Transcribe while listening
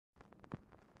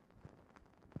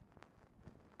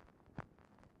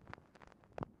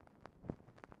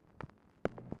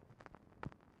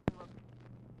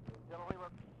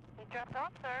dropped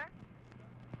off, sir.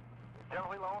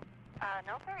 General Wheeler on?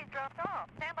 No, sir, he's dropped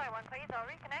off. Stand by one, please. I'll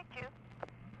reconnect you.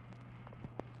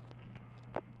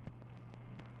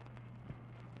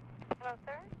 Hello,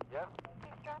 sir? Yeah?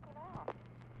 He's dropping off.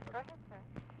 Go ahead, sir.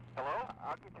 Hello?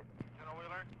 I'll get you. General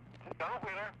Wheeler? General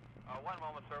Wheeler? One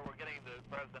moment, sir. We're getting the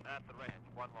president at the ranch.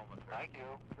 One moment, sir. Thank you.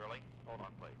 Shirley, hold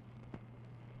on, please.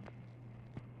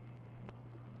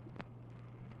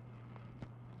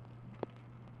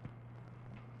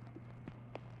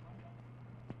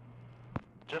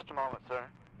 Just a moment, sir.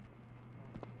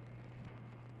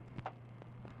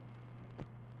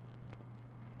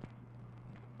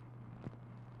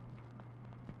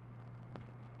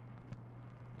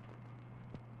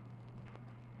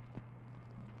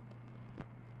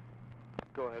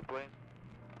 Go ahead, please.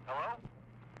 Hello?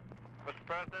 Mr.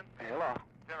 President? Hello.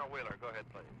 General Wheeler, go ahead,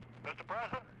 please. Mr.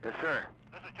 President? Yes, sir.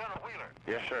 This is General Wheeler.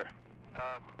 Yes, sir.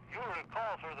 You will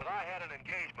recall, sir, that I had an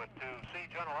engagement to see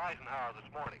General Eisenhower this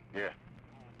morning. Yeah.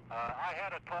 I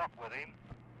had a talk with him,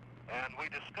 and we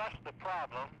discussed the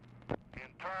problem in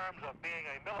terms of being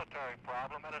a military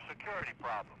problem and a security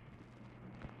problem.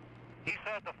 He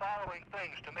said the following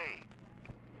things to me.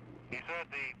 He said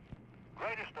the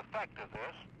greatest effect of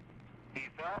this,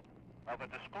 he felt, of a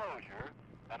disclosure,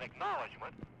 an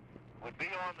acknowledgement, would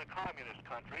be on the communist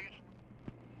countries,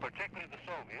 particularly the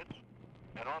Soviets,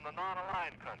 and on the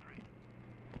non-aligned countries.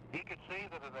 He could see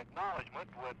that an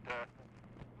acknowledgement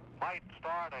might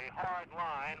start a hard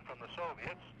line from the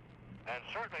Soviets, and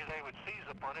certainly they would seize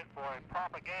upon it for a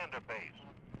propaganda base.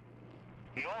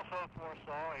 He also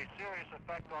foresaw a serious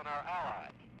effect on our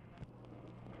allies.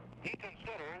 He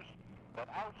considers that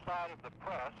outside of the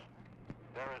press,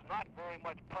 there is not very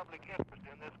much public interest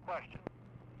in this question.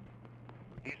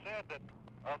 He said that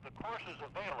of the courses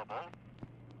available,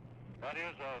 that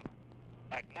is of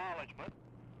acknowledgement,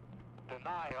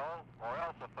 denial, or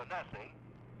else a finessing,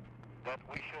 that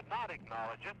we should not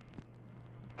acknowledge it,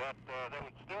 that there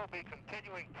would still be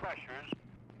continuing pressures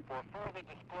for further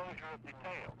disclosure of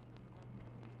details.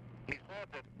 He said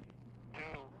that to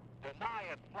deny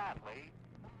it flatly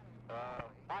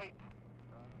might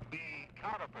be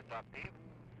counterproductive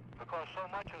because so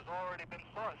much has already been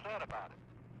said about it.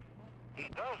 He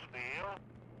does feel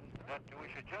that we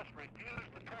should just refuse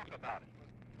to talk about it.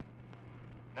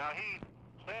 Now, he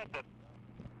said that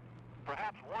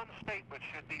perhaps one statement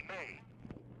should be made,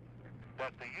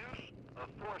 that the use of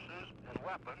forces and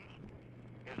weapons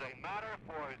is a matter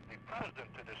for the president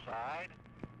to decide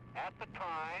at the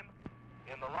time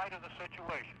in the light of the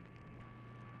situation,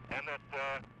 and that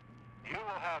you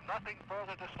will have nothing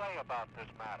further to say about this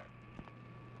matter.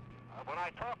 When I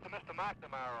talked to Mr.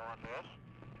 McNamara on this,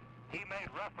 he made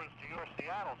reference to your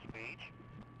Seattle speech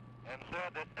and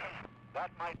said that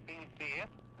that might be it,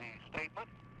 the statement,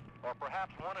 or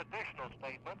perhaps one additional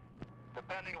statement,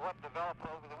 depending on what developed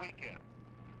over the weekend.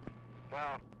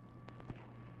 Now,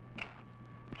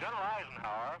 General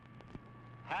Eisenhower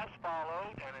has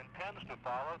followed and intends to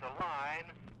follow the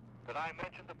line that I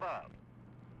mentioned above,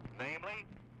 namely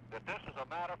that this is a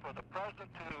matter for the president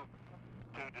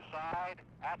to decide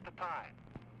at the time.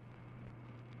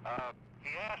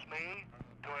 He asked me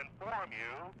to inform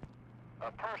you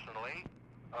personally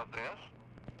of this,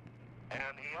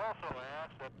 and he also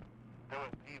asked that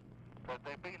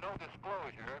there be no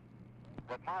disclosure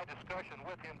that my discussion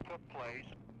with him took place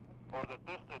or that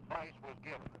this advice was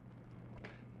given.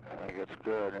 I think it's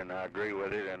good, and I agree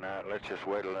with it, and let's just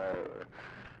wait till the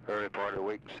early part of the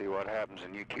week and see what happens,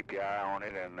 and you keep your eye on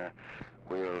it, and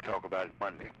we'll talk about it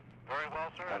Monday. Very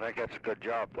well, sir. I think that's a good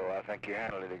job, though. I think you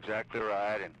handled it exactly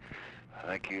right, and I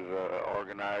think you've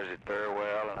organized it very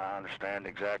well, and I understand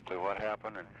exactly what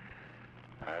happened, and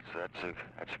that's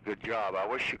a good job. I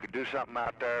wish you could do something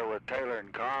out there with Taylor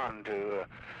and Kahn to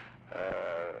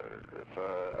for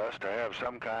us to have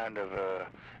some kind of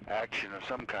action of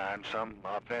some kind, some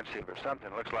offensive or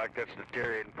something. Looks like that's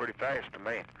deteriorating pretty fast to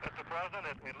me. Mr.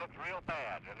 President, it looks real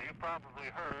bad, and you probably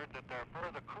heard that there are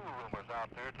further coup rumors out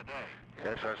there today.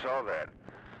 Yes, I saw that.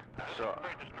 So,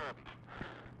 very disturbing.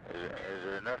 Is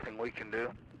there nothing we can do?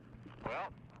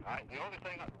 Well, the only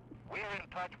thing, we are in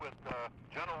touch with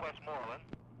General Westmoreland,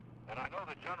 and I know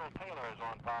that General Taylor is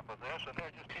on top of this, and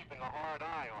they're just keeping a hard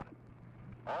eye on it.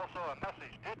 Also, a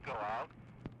message did go out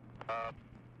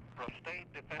from State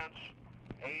Defense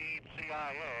Aide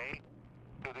CIA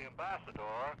to the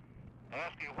ambassador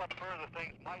asking what further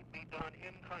things might be done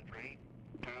in country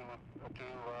to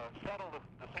settle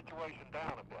the situation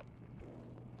down a bit.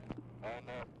 And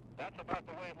that's about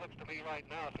the way it looks to me right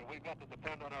now, so we've got to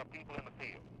depend on our people in the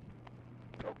field.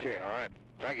 Okay, all right.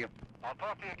 Thank you. I'll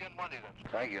talk to you again Monday then, sir.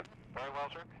 Thank you. Very well,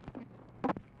 sir.